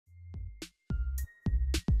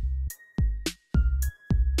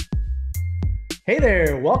Hey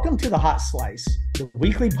there, welcome to the Hot Slice, the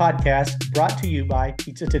weekly podcast brought to you by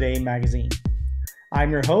Pizza Today magazine. I'm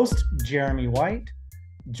your host, Jeremy White,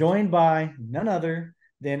 joined by none other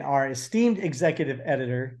than our esteemed executive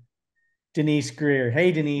editor, Denise Greer.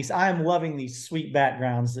 Hey, Denise, I'm loving these sweet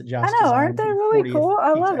backgrounds that I Josh know, aren't designed they for the really 40th cool?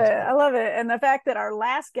 I Pizza love it. I Expo. love it. And the fact that our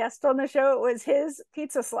last guest on the show was his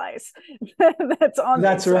pizza slice that's on these.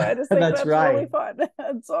 That's So I right. just think That's that's really right. fun.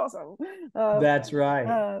 That's awesome. Uh, That's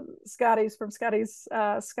right. Scotty's from Scotty's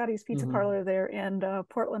Pizza Mhm. Parlor there in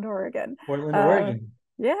Portland, Oregon. Portland, Uh, Oregon.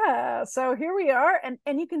 yeah, so here we are, and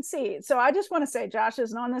you can see. So I just want to say Josh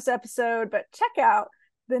isn't on this episode, but check out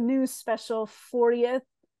the new special 40th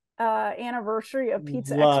anniversary of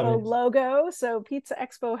Pizza Love Expo it. logo. So Pizza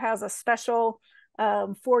Expo has a special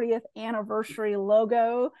 40th anniversary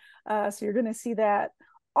logo. So you're going to see that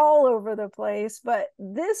all over the place. But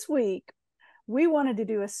this week, we wanted to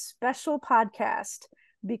do a special podcast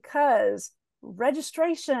because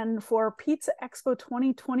registration for Pizza Expo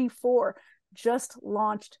 2024 just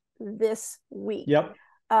launched this week. Yep.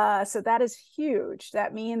 So that is huge.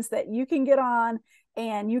 That means that you can get on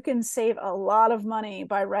and you can save a lot of money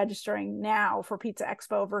by registering now for Pizza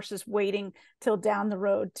Expo versus waiting till down the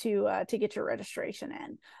road to get your registration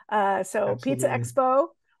in. So Pizza Absolutely. Expo,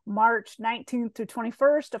 March 19th through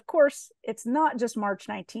 21st. Of course, it's not just March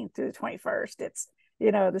 19th through the 21st. It's the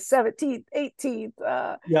 17th,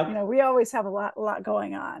 18th. Yep. We always have a lot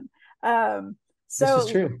going on. Um, This is so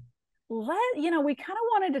true. we kind of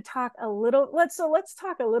wanted to talk a little let's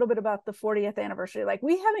talk a little bit about the 40th anniversary. Like,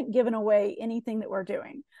 we haven't given away anything that we're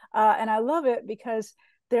doing, and I love it because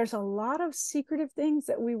there's a lot of secretive things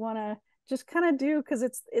that we want to just kind of do because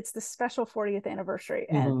it's the special 40th anniversary,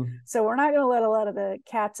 and Mhm. so we're not going to let a lot of the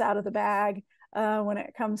cats out of the bag when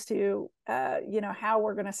it comes to how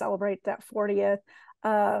we're going to celebrate that 40th.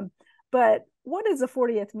 But what does the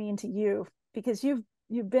 40th mean to you? Because you've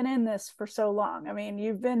been in this for so long. I mean,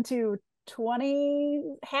 you've been to 20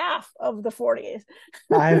 half of the 40s.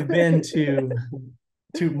 I've been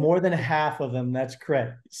to more than half of them. That's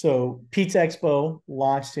correct. So Pizza Expo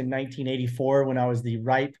launched in 1984 when I was the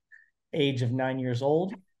ripe age of 9 years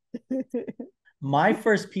old. My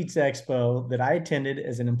first Pizza Expo that I attended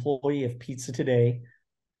as an employee of Pizza Today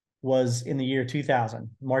was in the year 2000,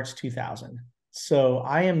 March 2000. So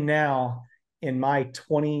I am now in my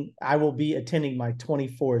 20, I will be attending my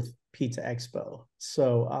 24th Pizza Expo.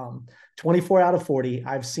 So 24 out of 40.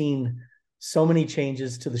 I've seen so many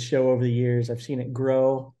changes to the show over the years. I've seen it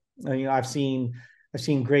grow. I've seen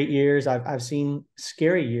great years. I've seen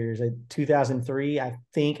scary years. 2003, I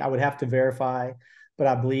think I would have to verify, but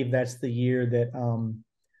I believe that's the year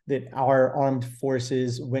that our armed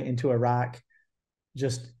forces went into Iraq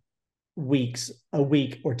just a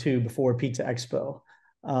week or two before Pizza Expo.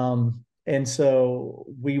 And so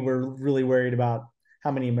we were really worried about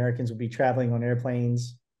how many Americans would be traveling on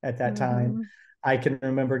airplanes at that time. Mm-hmm. I can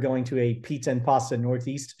remember going to a Pizza and Pasta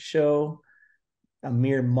Northeast show a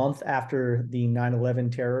mere month after the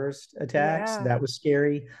 9/11 terrorist attacks. Yeah. That was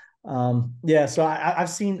scary. Yeah, so I've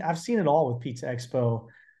seen it all with Pizza Expo,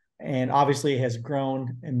 and obviously it has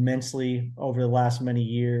grown immensely over the last many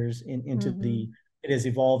years into Mm-hmm. the it has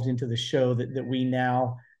evolved into the show that we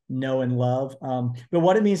now know and love. But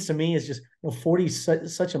what it means to me is just 40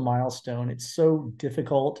 is such a milestone. It's so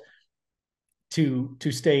difficult to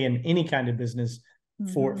stay in any kind of business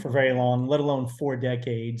for Mm-hmm. for very long, let alone 4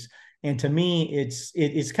 decades. And to me,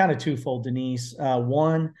 it's kind of twofold, Denise.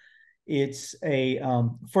 One, it's a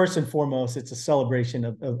first and foremost, it's a celebration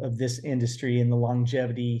of this industry and the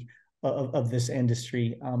longevity of this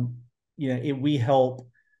industry. We help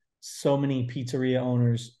so many pizzeria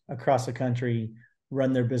owners across the country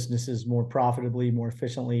run their businesses more profitably, more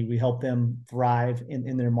efficiently. We help them thrive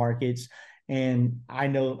in their markets. And I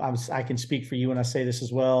know I can speak for you when I say this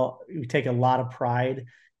as well. We take a lot of pride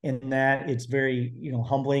in that. It's very,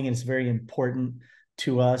 humbling, and it's very important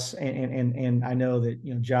to us. And I know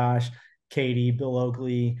that, Josh, Katie, Bill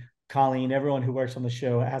Oakley, Colleen, everyone who works on the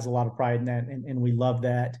show has a lot of pride in that. And we love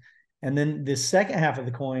that. And then the second half of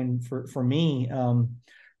the coin for me,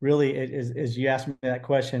 really is you asked me that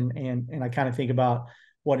question, and I kind of think about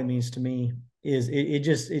what it means to me is it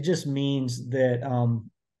just means that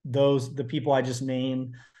the people I just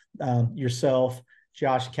named, yourself,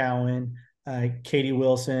 Josh Cowan, Katie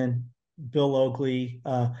Wilson, Bill Oakley,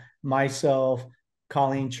 myself,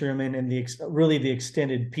 Colleen Truman, and really the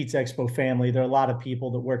extended Pizza Expo family. There are a lot of people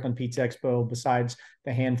that work on Pizza Expo besides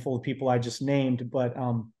the handful of people I just named, but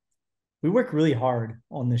we work really hard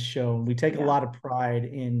on this show, and we take a Yeah. lot of pride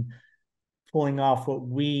in pulling off what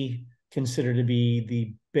we consider to be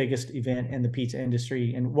the biggest event in the pizza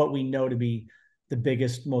industry and what we know to be the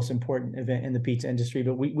biggest, most important event in the pizza industry.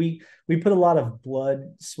 But we put a lot of blood,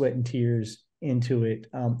 sweat, and tears into it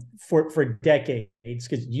for decades,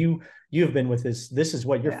 because you have been with this. This is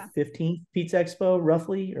what, your Yeah. 15th Pizza Expo,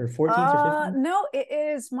 roughly, or 14th or 15th? No, it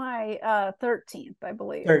is my 13th, I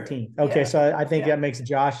believe. 13th. Okay, Yeah. so I think Yeah. that makes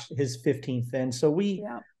Josh his 15th then. So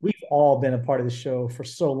Yeah. we've all been a part of the show for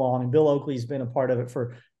so long, and Bill Oakley's been a part of it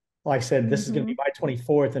for, like I said, this is going to Mm-hmm. be my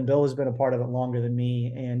 24th, and Bill has been a part of it longer than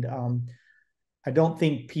me. And I don't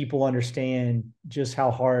think people understand just how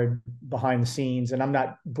hard behind the scenes, and I'm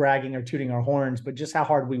not bragging or tooting our horns, but just how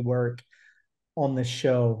hard we work on this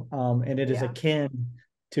show. And it is Yeah. akin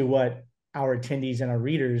to what our attendees and our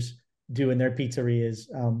readers do in their pizzerias.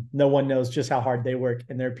 No one knows just how hard they work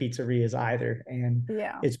in their pizzerias either. And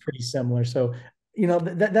Yeah. it's pretty similar. So,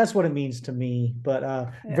 that's what it means to me. But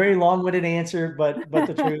very Yeah. long-winded answer, but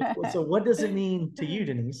the truth. So what does it mean to you,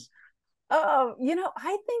 Denise?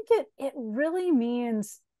 I think it really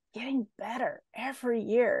means getting better every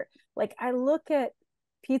year. Like I look at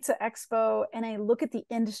Pizza Expo and I look at the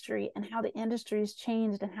industry and how the industry has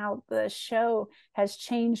changed and how the show has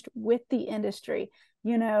changed with the industry.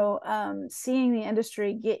 Seeing the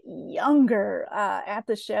industry get younger at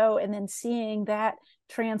the show, and then seeing that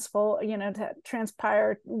to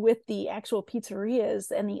transpire with the actual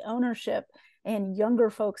pizzerias and the ownership, and younger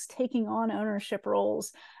folks taking on ownership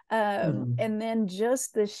roles. Mhm. And then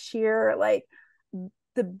just the sheer, like,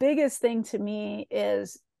 the biggest thing to me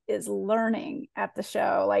is learning at the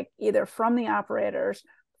show, like either from the operators,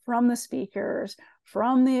 from the speakers,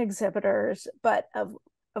 from the exhibitors, but of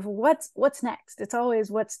what's next. It's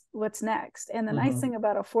always what's next. And the nice thing Mhm.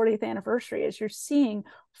 about a 40th anniversary is you're seeing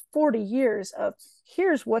 40 years of,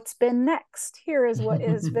 here's what's been next, here is what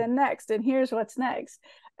has been next, and here's what's next.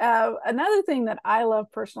 Another thing that I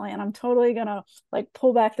love personally, and I'm totally gonna like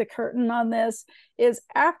pull back the curtain on this, is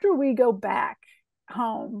after we go back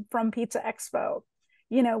home from Pizza Expo,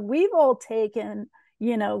 we've all taken,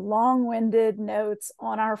 long-winded notes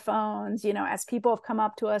on our phones, as people have come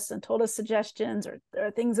up to us and told us suggestions, or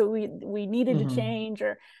things that we needed to Mhm. change,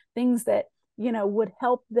 or things that, would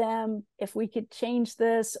help them if we could change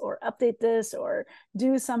this or update this or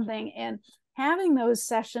do something. And having those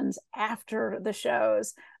sessions after the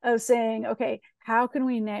shows of saying, okay, how can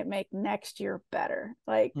we make next year better?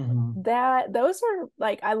 Like Mhm. that, those are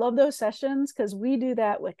like, I love those sessions, because we do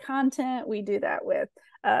that with content, we do that with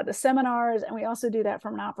the seminars, and we also do that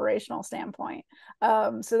from an operational standpoint.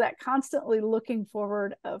 So that constantly looking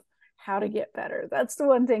forward of how to get better. That's the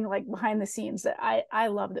one thing, like behind the scenes, that I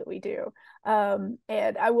love that we do. And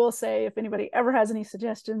I will say, if anybody ever has any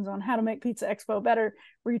suggestions on how to make Pizza Expo better,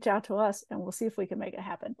 reach out to us and we'll see if we can make it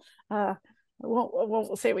happen.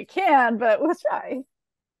 We'll say we can, but we'll try.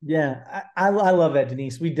 Yeah, I love that,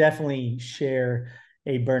 Denise. We definitely share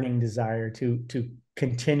a burning desire to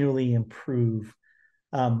continually improve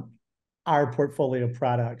um, our portfolio of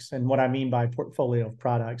products. And what I mean by portfolio of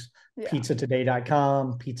products, Yeah.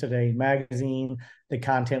 pizzatoday.com, Pizza Day Magazine, the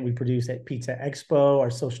content we produce at Pizza Expo, our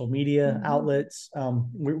social media Mm-hmm. outlets.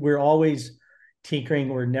 We're always tinkering.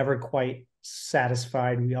 We're never quite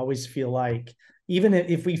satisfied. We always feel like, even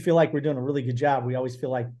if we feel like we're doing a really good job, we always feel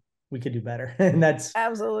like we could do better. And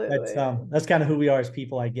Absolutely. that's kind of who we are as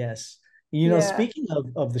people, I guess. Yeah. Speaking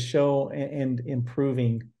of the show and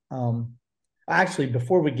improving, actually,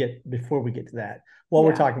 before we get to that, while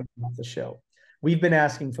we're Yeah. talking about the show, we've been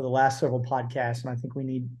asking for the last several podcasts, and I think we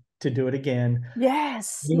need to do it again.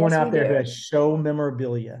 Yes. Anyone Yes, we out there who do. has show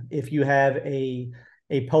memorabilia, if you have a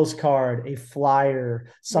postcard, a flyer,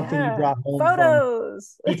 something you Yeah. brought home from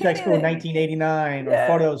Photos. Pizza Expo Anything. 1989, or Yeah.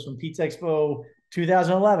 photos from Pizza Expo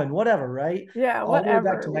 2011, whatever, right? Yeah. All the way back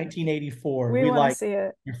to Whatever. 1984. We We want to like see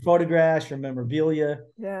it. your photographs, your memorabilia,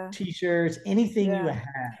 Yeah. t-shirts, anything you Yeah.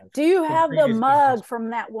 have Do you from have the previous Pizza mug Expo. from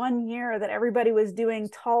that one year that everybody was doing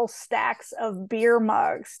tall stacks of beer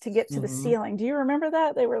mugs to get to the Mm-hmm. ceiling? Do you remember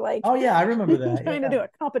that? They were like Oh yeah, I remember that. trying to Yeah. do a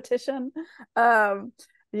competition. Um,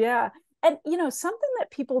 yeah. And something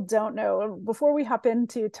that people don't know before we hop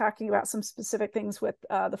into talking about some specific things with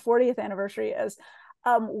the 40th anniversary is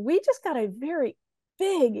we just got a very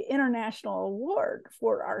big international award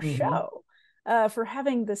for our Mm-hmm. show, for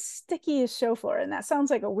having the stickiest show floor. And that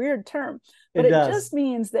sounds like a weird term, but It it does. just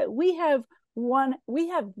means that we have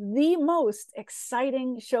the most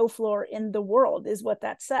exciting show floor in the world, is what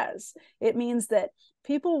that says. It means that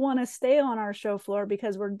people want to stay on our show floor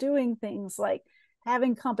because we're doing things like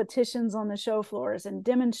having competitions on the show floors and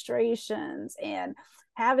demonstrations, and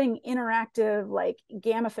having interactive, like,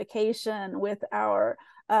 gamification with our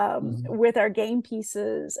Mm-hmm. with our game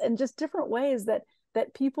pieces, and just different ways that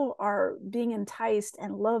that people are being enticed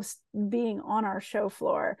and love being on our show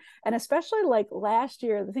floor. And especially like last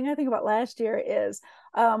year, the thing I think about last year is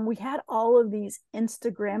we had all of these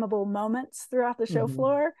Instagrammable moments throughout the show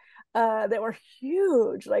floor that were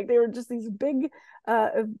huge. Like they were just these big,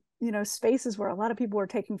 spaces where a lot of people were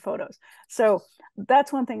taking photos. So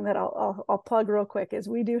that's one thing that I'll plug real quick is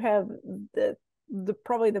we do have the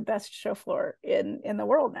probably the best show floor in the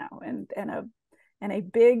world now, and a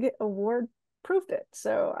big award proved it.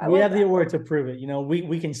 So we have the award to prove it.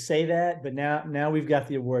 We can say that, but now we've got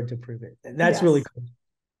the award to prove it. That's really cool.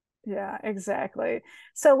 Yeah, exactly.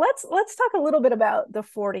 So let's talk a little bit about the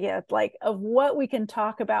 40th, like of what we can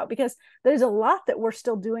talk about, because there's a lot that we're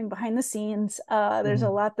still doing behind the scenes. There's a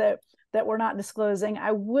lot that we're not disclosing.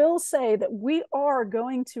 I will say that we are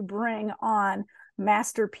going to bring on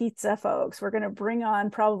Master Pizza folks. We're going to bring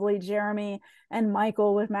on probably Jeremy and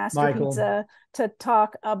Michael with Master Pizza to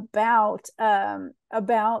talk about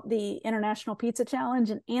the International Pizza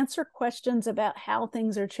Challenge and answer questions about how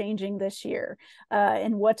things are changing this year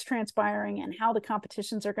and what's transpiring and how the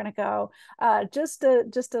competitions are going to go. Just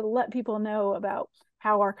to let people know about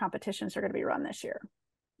how our competitions are going to be run this year.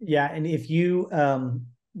 Yeah, and if you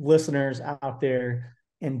listeners out there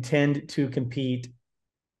intend to compete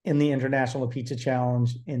in the International Pizza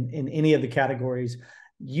Challenge in any of the categories,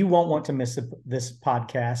 you won't want to miss this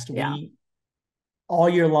podcast. Yeah. We all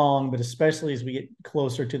year long, but especially as we get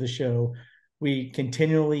closer to the show, we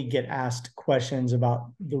continually get asked questions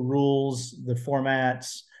about the rules, the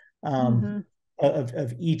formats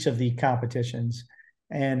of each of the competitions.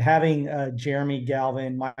 And having Jeremy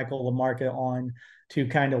Galvin, Michael LaMarca on to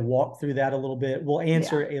kind of walk through that a little bit will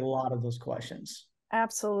answer a lot of those questions.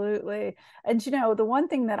 Absolutely. And the one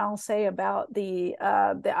thing that I'll say about the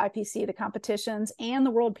IPC, the competitions, and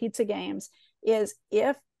the World Pizza Games is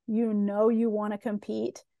if you want to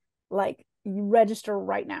compete, like you register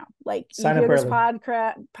right now. Like sign you hear up this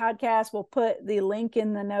podcast, we'll put the link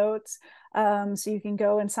in the notes so you can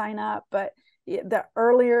go and sign up. But the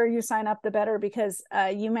earlier you sign up, the better, because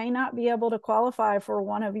you may not be able to qualify for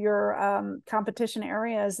one of your competition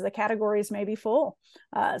areas. The categories may be full.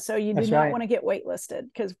 So you do not want to get waitlisted,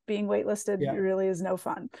 because being waitlisted really is no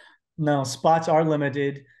fun. No, spots are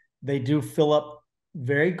limited. They do fill up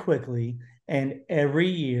very quickly. And every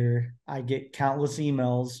year I get countless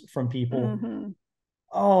emails from people.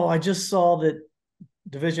 Oh, I just saw that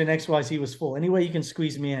Division XYZ was full. Any way you can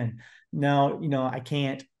squeeze me in? No, I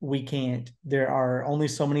can't. We can't. There are only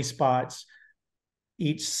so many spots.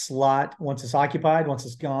 Each slot, once it's occupied, once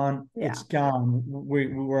it's gone, it's gone.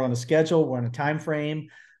 We're on a schedule. We're on a time frame.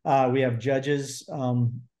 We have judges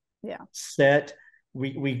set.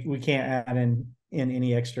 We can't add in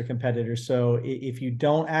any extra competitors. So if you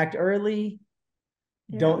don't act early,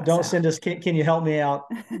 don't send us. Can you help me out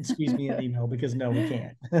and squeeze me an email? Because no, we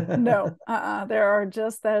can't. No, there are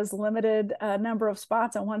just those limited number of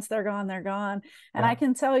spots, and once they're gone, they're gone. And I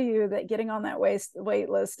can tell you that getting on that wait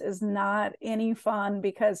list is not any fun,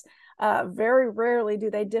 because very rarely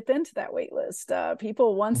do they dip into that wait list.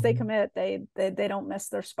 People, once they commit, they don't miss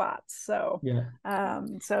their spots. So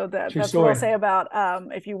so that's what I'll say about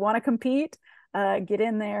if you want to compete, get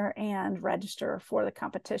in there and register for the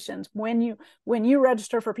competitions. When you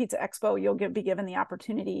register for Pizza Expo, you'll be given the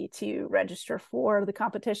opportunity to register for the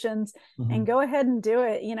competitions and go ahead and do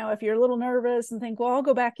it. If you're a little nervous and think, well, I'll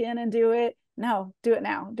go back in and do it. No, do it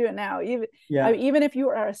now. Do it now. Even if you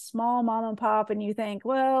are a small mom and pop and you think,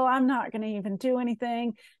 well, I'm not going to even do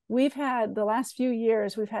anything. We've had the last few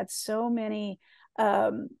years, we've had so many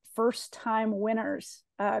first time winners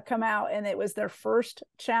come out, and it was their first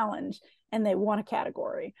challenge and they won a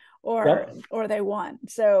category or they won.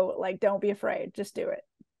 So don't be afraid, just do it.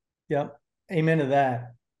 Yep. Amen to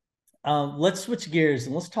that. Let's switch gears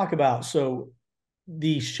and let's talk about, so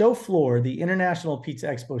the show floor, the International Pizza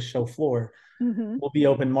Expo show floor will be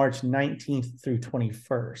open March 19th through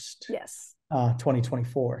 21st. Yes.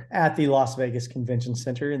 2024 at the Las Vegas Convention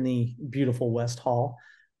Center in the beautiful West Hall.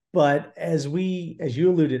 But as you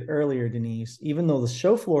alluded earlier, Denise, even though the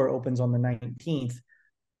show floor opens on the 19th,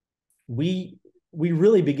 we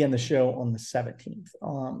really begin the show on the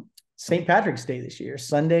 17th. St. Patrick's Day this year,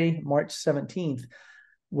 Sunday, March 17th,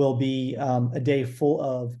 will be a day full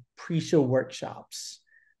of pre-show workshops.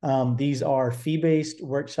 These are fee-based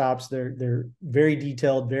workshops. They're very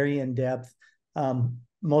detailed, very in-depth.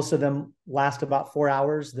 Most of them last about 4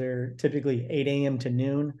 hours. They're typically 8 a.m. to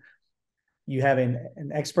noon. You have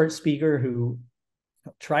an expert speaker who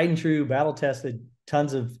tried and true, battle tested,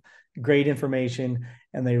 tons of great information,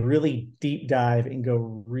 and they really deep dive and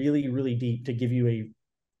go really, really deep to give you a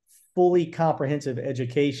fully comprehensive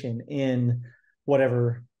education in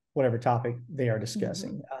whatever whatever topic they are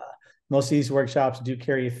discussing. Most of these workshops do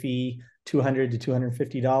carry a fee, $200 to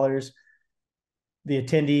 $250. The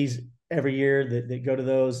attendees every year that go to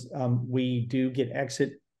those, we do get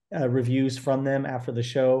exit reviews from them after the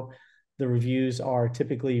show. The reviews are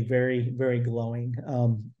typically very, very glowing.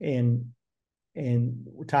 And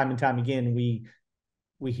time and time again, we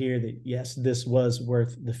hear that, yes, this was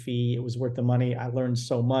worth the fee. It was worth the money. I learned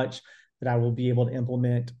so much that I will be able to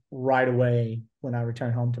implement right away when I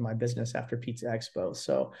return home to my business after Pizza Expo.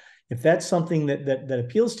 So if that's something that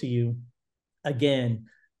appeals to you, again,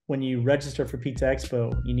 when you register for Pizza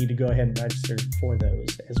Expo, you need to go ahead and register for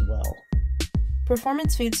those as well.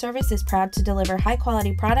 Performance Food Service is proud to deliver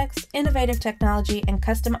high-quality products, innovative technology, and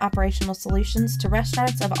custom operational solutions to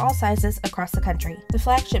restaurants of all sizes across the country. The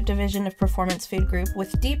flagship division of Performance Food Group,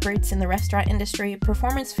 with deep roots in the restaurant industry,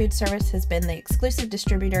 Performance Food Service has been the exclusive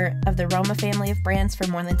distributor of the Roma family of brands for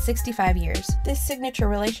more than 65 years. This signature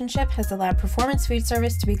relationship has allowed Performance Food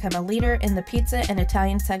Service to become a leader in the pizza and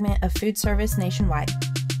Italian segment of food service nationwide.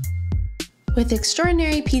 With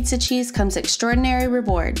extraordinary pizza cheese comes extraordinary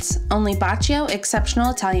rewards. Only Bacio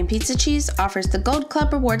Exceptional Italian Pizza Cheese offers the Gold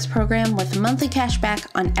Club Rewards program with monthly cash back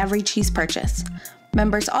on every cheese purchase.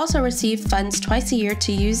 Members also receive funds twice a year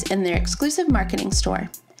to use in their exclusive marketing store.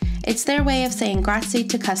 It's their way of saying grazie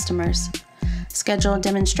to customers. Schedule a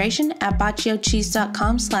demonstration at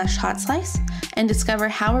bacciocheese.com/hotslice and discover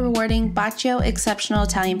how rewarding Bacio Exceptional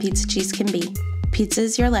Italian Pizza Cheese can be.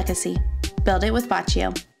 Pizza's your legacy. Build it with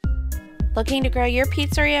Bacio. Looking to grow your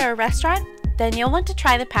pizzeria or restaurant? Then you'll want to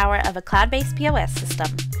try the power of a cloud-based POS system.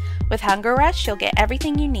 With Hunger Rush, you'll get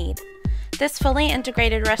everything you need. This fully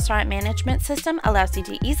integrated restaurant management system allows you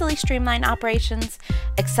to easily streamline operations,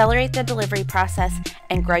 accelerate the delivery process,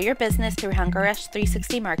 and grow your business through Hunger Rush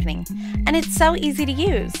 360 marketing. And it's so easy to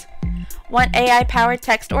use. Want AI-powered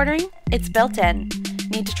text ordering? It's built in.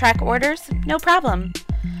 Need to track orders? No problem.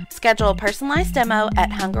 Schedule a personalized demo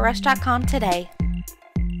at hungerrush.com today.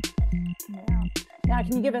 Now,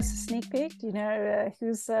 can you give us a sneak peek? Do you know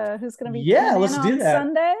who's going to be coming in on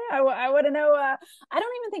Sunday? I want to know. I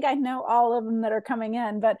don't even think I know all of them that are coming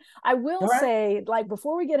in, but I will say, like,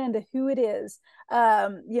 before we get into who it is,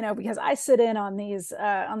 because I sit in on these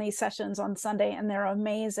sessions on Sunday, and they're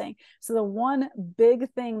amazing. So the one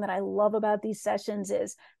big thing that I love about these sessions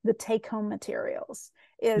is the take-home materials.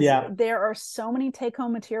 There are so many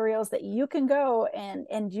take-home materials that you can go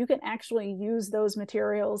and you can actually use those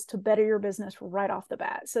materials to better your business right off the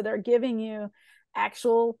bat. So they're giving you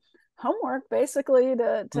actual homework basically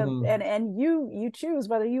and you choose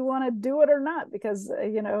whether you want to do it or not, because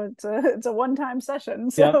it's a one-time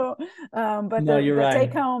session. So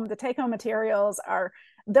the take-home materials are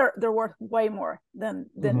they're worth way more than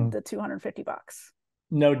the $250.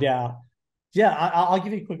 No doubt. Yeah, I'll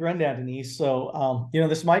give you a quick rundown, Denise. So,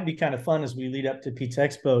 this might be kind of fun as we lead up to Pizza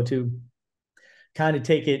Expo to kind of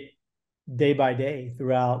take it day by day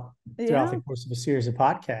throughout the course of a series of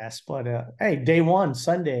podcasts. But hey, day one,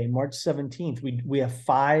 Sunday, March 17th, we have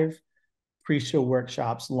 5 pre-show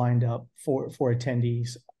workshops lined up for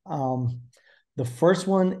attendees. The first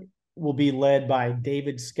one will be led by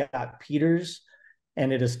David Scott Peters,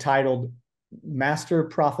 and it is titled Master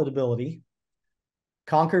Profitability,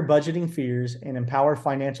 Conquer Budgeting Fears, and Empower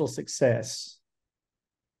Financial Success.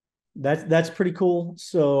 That's pretty cool.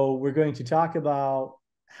 So we're going to talk about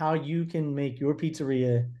how you can make your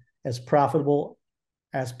pizzeria as profitable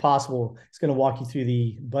as possible. It's going to walk you through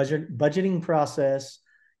the budgeting process.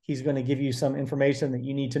 He's going to give you some information that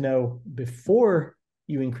you need to know before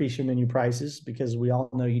you increase your menu prices, because we all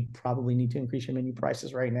know you probably need to increase your menu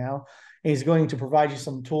prices right now. And he's going to provide you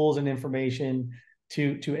some tools and information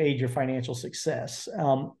to aid your financial success.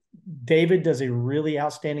 David does a really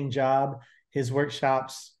outstanding job. His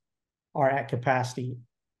workshops are at capacity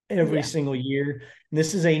every single year. And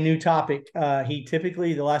this is a new topic. He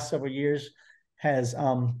typically, the last several years, has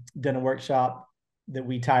done a workshop that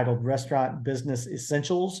we titled Restaurant Business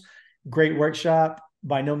Essentials. Great workshop.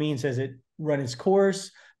 By no means has it run its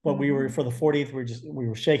course, but we were, for the 40th, we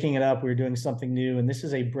were shaking it up. We were doing something new. And this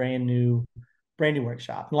is a brand new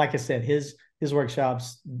workshop. And like I said, his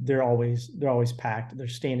workshops, they're always packed. They're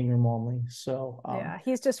standing room only. So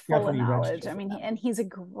he's just full of knowledge. I mean, and he's a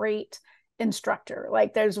great instructor.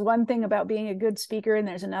 Like, there's one thing about being a good speaker, and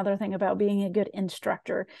there's another thing about being a good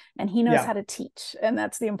instructor, and he knows how to teach, and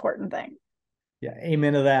that's the important thing. Yeah,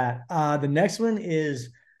 amen to that. The next one is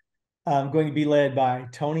going to be led by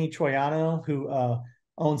Tony Troiano, who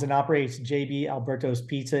owns and operates JB Alberto's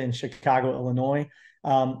Pizza in Chicago, Illinois.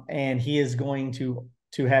 And he is going to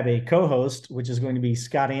have a co-host, which is going to be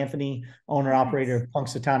Scott Anthony, owner-operator of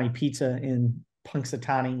Punxsutawney Pizza in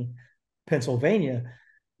Punxsutawney, Pennsylvania.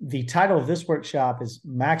 The title of this workshop is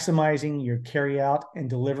Maximizing Your Carryout and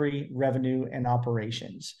Delivery Revenue and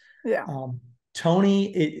Operations. Yeah.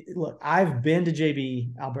 Tony, look, I've been to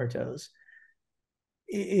JB Alberto's.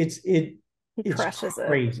 It's crushes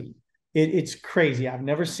crazy. It's crazy. I've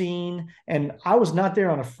never seen, and I was not there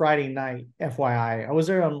on a Friday night, FYI. I was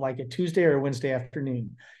there on like a Tuesday or a Wednesday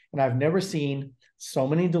afternoon, and I've never seen so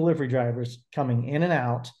many delivery drivers coming in and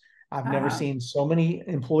out. I've never seen so many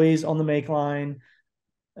employees on the make line,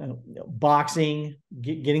 boxing,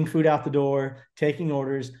 getting food out the door, taking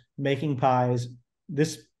orders, making pies.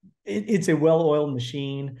 It's a well-oiled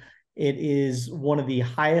machine. It is one of the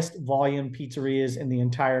highest volume pizzerias in the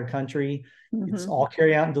entire country. Mm-hmm. It's all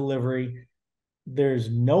carry out and delivery. There's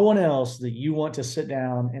no one else that you want to sit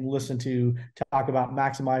down and listen to talk about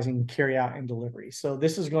maximizing carry out and delivery. So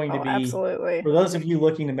this is going to be, absolutely, for those of you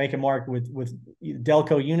looking to make a mark with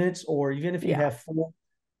Delco units, or even if you have 4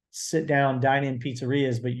 sit down dine-in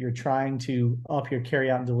pizzerias, but you're trying to up your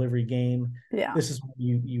carry out and delivery game. Yeah, this is what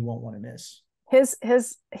you won't want to miss.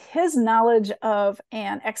 His knowledge of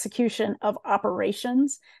and execution of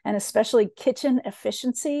operations, and especially kitchen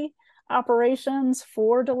efficiency operations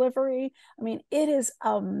for delivery. I mean, it is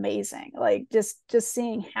amazing. Like just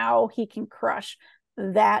seeing how he can crush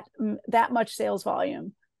that much sales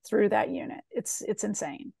volume through that unit. It's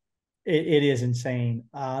insane. It is insane.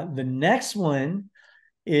 The next one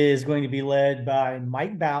is going to be led by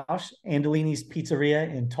Mike Bausch, Andolini's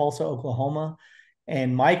Pizzeria in Tulsa, Oklahoma.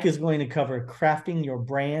 And Mike is going to cover crafting your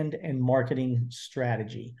brand and marketing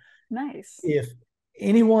strategy. Nice. If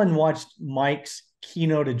anyone watched Mike's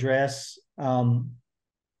keynote address about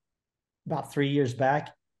 3 years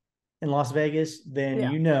back in Las Vegas,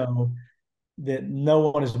 then you know that no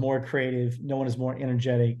one is more creative, no one is more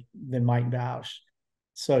energetic than Mike Bausch.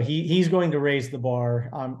 So he's going to raise the bar,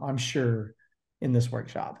 I'm sure, in this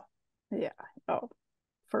workshop. Yeah. Oh,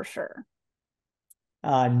 for sure.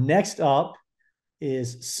 Next up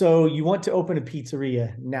is, so you want to open a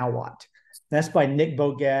pizzeria, now what? That's by Nick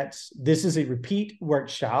Bogatz. This is a repeat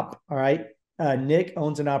workshop. All right. Nick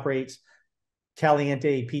owns and operates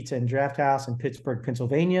Caliente Pizza and Draft House in Pittsburgh,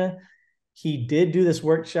 Pennsylvania. He did do this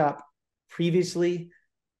workshop previously.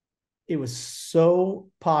 It was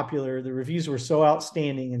so popular. The reviews were so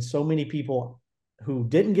outstanding, and so many people who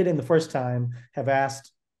didn't get in the first time have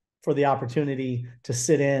asked for the opportunity to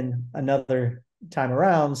sit in another time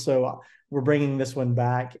around. So we're bringing this one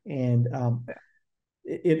back, and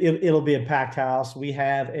it'll be a packed house. We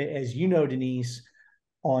have, as you know, Denise,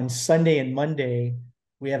 on Sunday and Monday,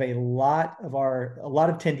 we have a lot of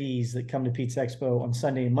attendees that come to Pizza Expo on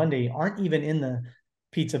Sunday and Monday aren't even in the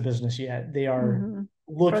pizza business yet. They are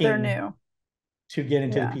looking to get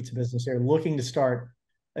into the pizza business. They're looking to start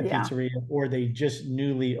a pizzeria, or they just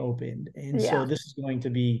newly opened. And so this is going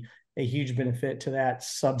to be a huge benefit to that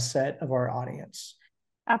subset of our audience.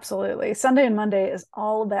 Absolutely. Sunday and Monday is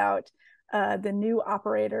all about the new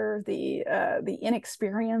operator, the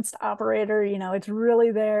inexperienced operator. You know, it's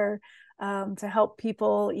really there to help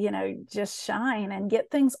people, you know, just shine and get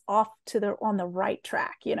things off on the right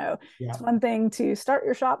track. You know, it's one thing to start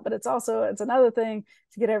your shop, but it's another thing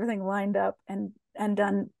to get everything lined up and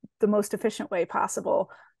done the most efficient way possible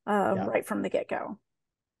right from the get-go.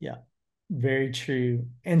 Yeah, very true.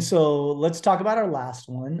 And so let's talk about our last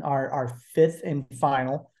one. Our fifth and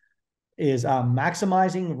final is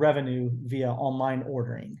maximizing revenue via online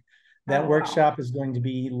ordering. That workshop is going to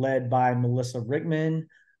be led by Melissa Rickman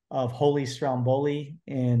of Holy Stromboli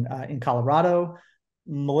in Colorado.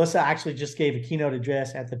 Melissa actually just gave a keynote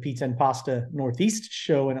address at the Pizza and Pasta Northeast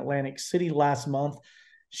show in Atlantic City last month.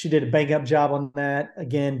 She did a bang-up job on that.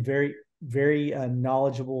 Again, very, very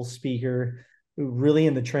knowledgeable speaker, really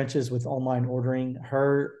in the trenches with online ordering.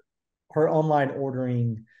 Her online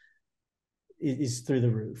ordering is through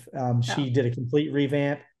the roof. She did a complete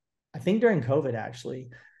revamp, I think during COVID actually,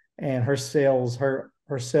 and her sales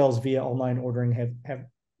via online ordering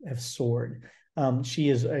have soared. She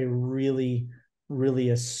is a really, really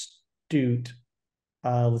astute,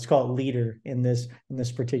 let's call it leader in this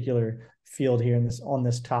particular field here on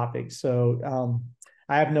this topic. So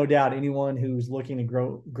I have no doubt anyone who's looking to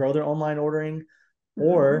grow their online ordering,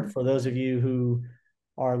 or for those of you who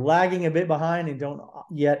are lagging a bit behind and don't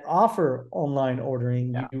yet offer online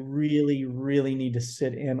ordering, you really, really need to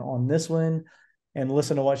sit in on this one and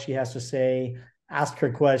listen to what she has to say. Ask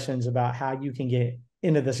her questions about how you can get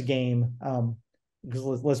into this game.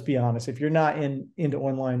 Because let's be honest, if you're not into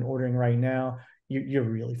online ordering right now, you're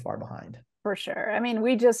really far behind. For sure. I mean,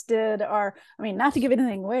 we just did not to give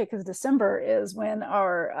anything away, because December is when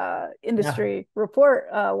our industry report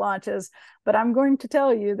launches, but I'm going to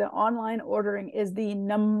tell you that online ordering is the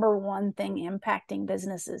number one thing impacting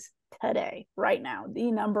businesses today, right now,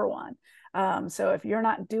 the number one. So if you're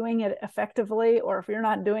not doing it effectively, or if you're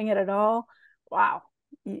not doing it at all, wow.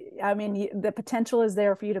 I mean, the potential is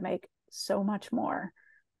there for you to make so much more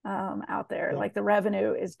out there. Yeah. Like, the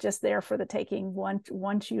revenue is just there for the taking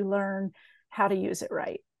once you learn how to use it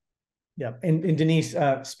right. Yeah. And Denise,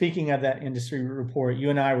 speaking of that industry report, you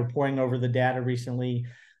and I were pouring over the data recently,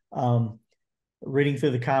 reading through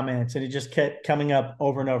the comments, and it just kept coming up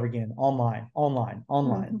over and over again: online, online,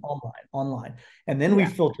 online, online, online. And then we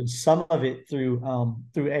filtered some of it through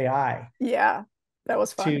AI. Yeah, that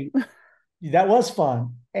was fun. That was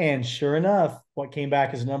fun. And sure enough, what came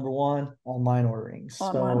back as number one: online ordering.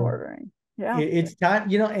 Online ordering. Yeah. It's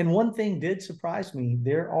time, and one thing did surprise me.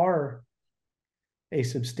 There are a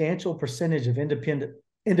substantial percentage of independent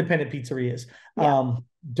pizzerias. Yeah.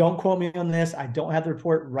 Don't quote me on this. I don't have the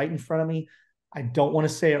report right in front of me. I don't want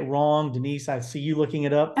to say it wrong. Denise, I see you looking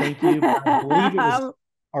it up. Thank you. I believe it was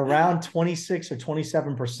around 26 or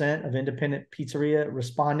 27% of independent pizzeria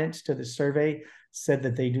respondents to the survey said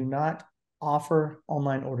that they do not offer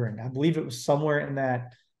online ordering. I believe it was somewhere in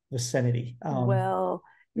that vicinity. Well,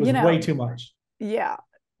 it was way too much. Yeah.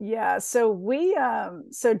 Yeah. So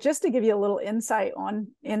so just to give you a little insight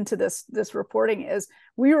into this reporting, is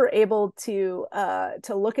we were able to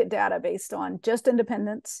look at data based on just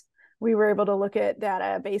independents. We were able to look at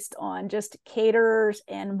data based on just caterers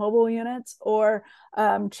and mobile units, or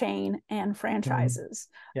chain and franchises.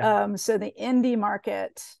 Mm-hmm. So the indie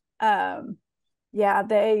market,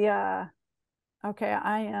 okay,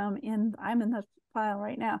 I'm in the file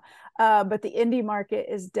right now. But the indie market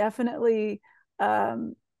is definitely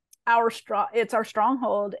our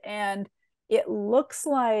stronghold, and it looks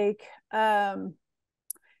like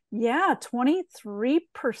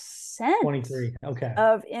 23% 23 okay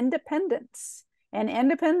of independents, and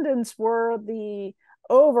independents were the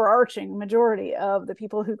overarching majority of the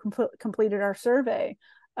people who completed our survey.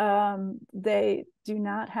 They do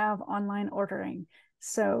not have online ordering.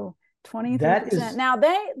 So 23%. Now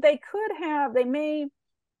they may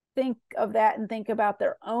think of that and think about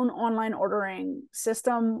their own online ordering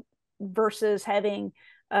system versus having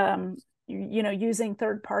using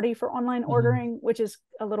third party for online ordering, which is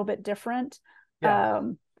a little bit different. But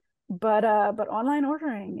online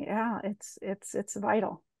ordering, it's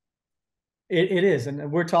vital. It is.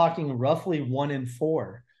 And we're talking roughly 1 in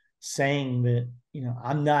 4 saying that,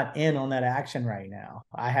 I'm not in on that action right now.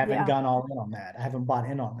 I haven't gone all in on that. I haven't bought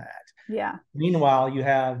in on that. Yeah. Meanwhile, you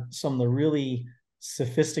have some of the really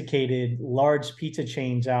sophisticated large pizza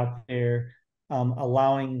chains out there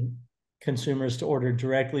allowing consumers to order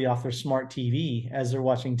directly off their smart TV as they're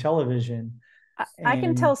watching television. I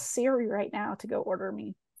can tell Siri right now to go order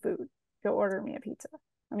me food, go order me a pizza.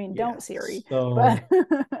 I mean, don't Siri, but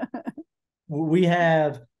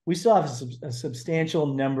we still have a substantial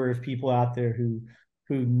number of people out there who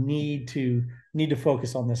need to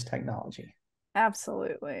focus on this technology.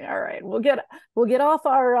 Absolutely. All right. We'll get off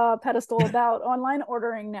our pedestal about online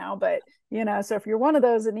ordering now, but so if you're one of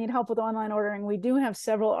those that need help with online ordering, we do have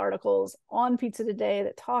several articles on Pizza Today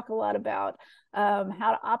that talk a lot about how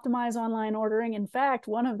to optimize online ordering. In fact,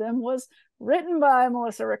 one of them was written by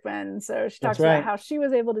Melissa Rickman. So she talks about how she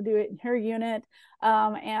was able to do it in her unit,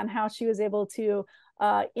 and how she was able to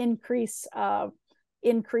increase her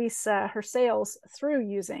sales through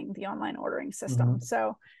using the online ordering system.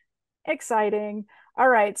 So exciting. All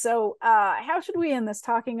right. So how should we end this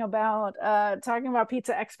talking about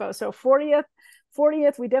Pizza Expo? So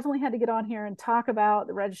 40th, we definitely had to get on here and talk about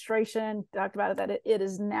the registration, talked about it, that it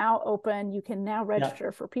is now open. You can now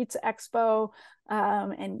register for Pizza Expo,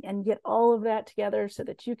 and get all of that together so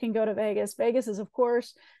that you can go to Vegas. Vegas is, of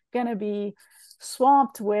course, going to be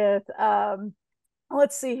swamped with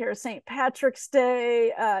let's see here: St. Patrick's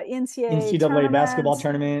Day, NCAA basketball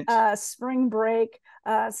tournament, spring break.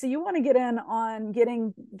 So you want to get in on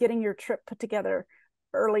getting your trip put together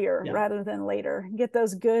earlier rather than later. Get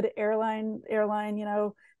those good airline,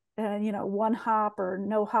 one hop or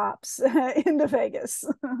no hops into Vegas.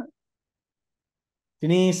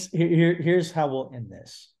 Denise, here's how we'll end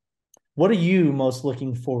this. What are you most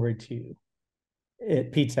looking forward to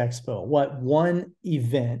at Pizza Expo? What one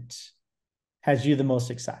event has you the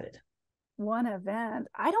most excited? One event?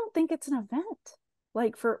 I don't think it's an event.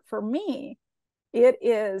 Like for me, it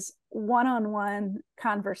is one-on-one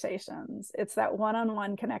conversations. It's that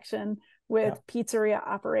one-on-one connection with pizzeria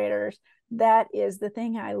operators. That is the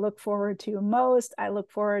thing I look forward to most. I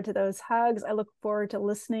look forward to those hugs. I look forward to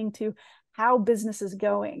listening to how business is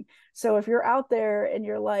going. So if you're out there and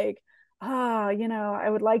you're like, I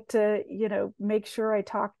would like to, make sure I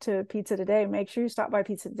talk to Pizza Today, make sure you stop by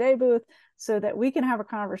Pizza Today booth so that we can have a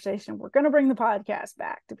conversation. We're going to bring the podcast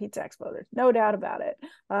back to Pizza Expo. There's no doubt about it.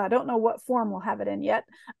 I don't know what form we'll have it in yet,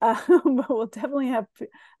 but we'll definitely have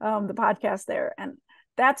the podcast there. And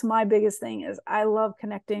that's my biggest thing is I love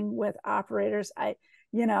connecting with operators. I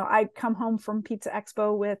come home from Pizza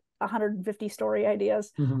Expo with 150 story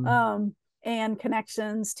ideas and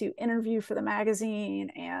connections to interview for the magazine.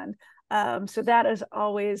 And so that is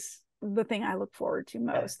always the thing I look forward to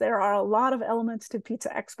most. There are a lot of elements to Pizza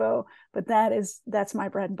Expo, but that's my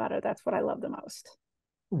bread and butter. That's what I love the most.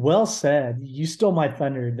 Well said. You stole my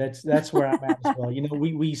thunder. That's where I'm at as well.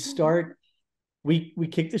 We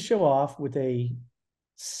kick the show off with a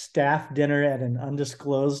staff dinner at an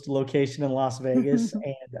undisclosed location in Las Vegas,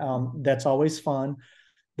 and that's always fun.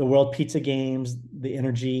 The World Pizza Games, the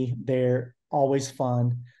energy, they're always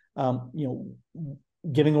fun.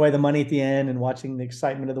 Giving away the money at the end and watching the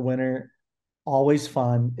excitement of the winner, always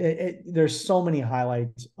fun. There's so many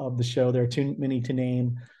highlights of the show. There are too many to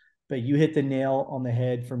name, but you hit the nail on the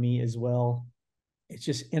head for me as well. It's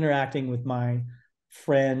just interacting with my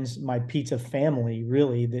friends, my pizza family,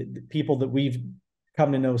 really, the people that we've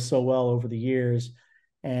come to know so well over the years.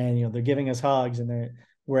 And, they're giving us hugs, and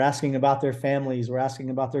we're asking about their families. We're asking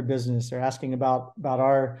about their business. They're asking about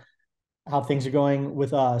how things are going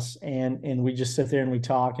with us. And we just sit there and we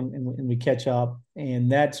talk and we catch up.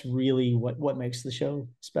 And that's really what makes the show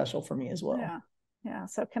special for me as well. Yeah. Yeah.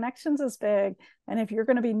 So connections is big. And if you're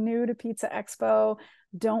going to be new to Pizza Expo,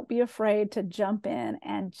 don't be afraid to jump in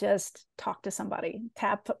and just talk to somebody,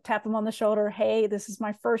 tap them on the shoulder. Hey, this is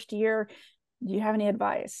my first year. Do you have any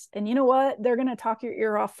advice? And you know what? They're going to talk your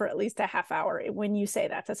ear off for at least a half hour when you say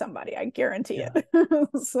that to somebody. I guarantee it.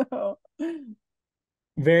 So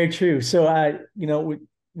very true. So,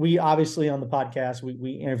 we obviously on the podcast,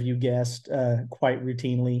 we interview guests quite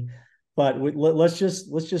routinely, but let's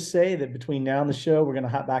just say that between now and the show, we're going to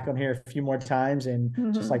hop back on here a few more times.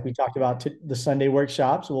 And just like we talked about the Sunday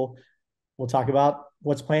workshops, we'll talk about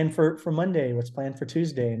what's planned for Monday, what's planned for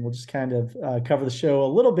Tuesday. And we'll just kind of cover the show a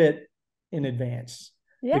little bit in advance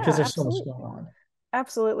because there's so much going on.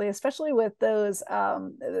 Absolutely, especially with those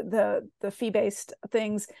the fee-based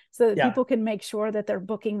things, so that people can make sure that they're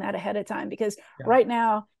booking that ahead of time. Because right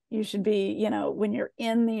now you should be, when you're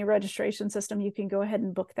in the registration system, you can go ahead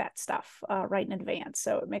and book that stuff right in advance.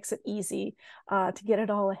 So it makes it easy to get it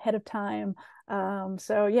all ahead of time. I'm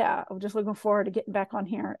just looking forward to getting back on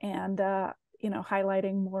here and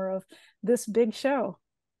highlighting more of this big show.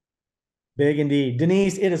 Big indeed.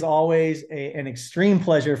 Denise, it is always an extreme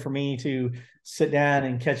pleasure for me to sit down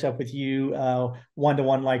and catch up with you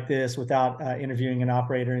one-to-one like this without interviewing an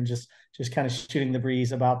operator and just kind of shooting the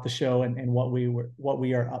breeze about the show and what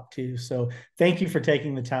we are up to. So thank you for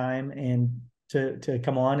taking the time and to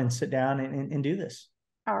come on and sit down and do this.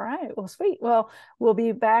 All right. Well, sweet. Well, we'll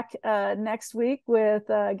be back next week with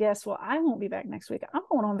guests. Well, I won't be back next week. I'm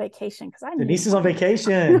going on vacation because Denise is on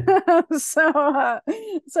vacation. So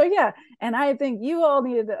yeah. And I think you all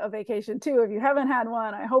needed a vacation too. If you haven't had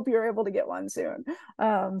one, I hope you're able to get one soon.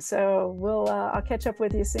 So I'll catch up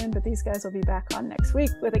with you soon, but these guys will be back on next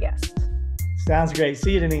week with a guest. Sounds great.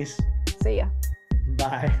 See you, Denise. See ya.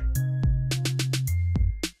 Bye.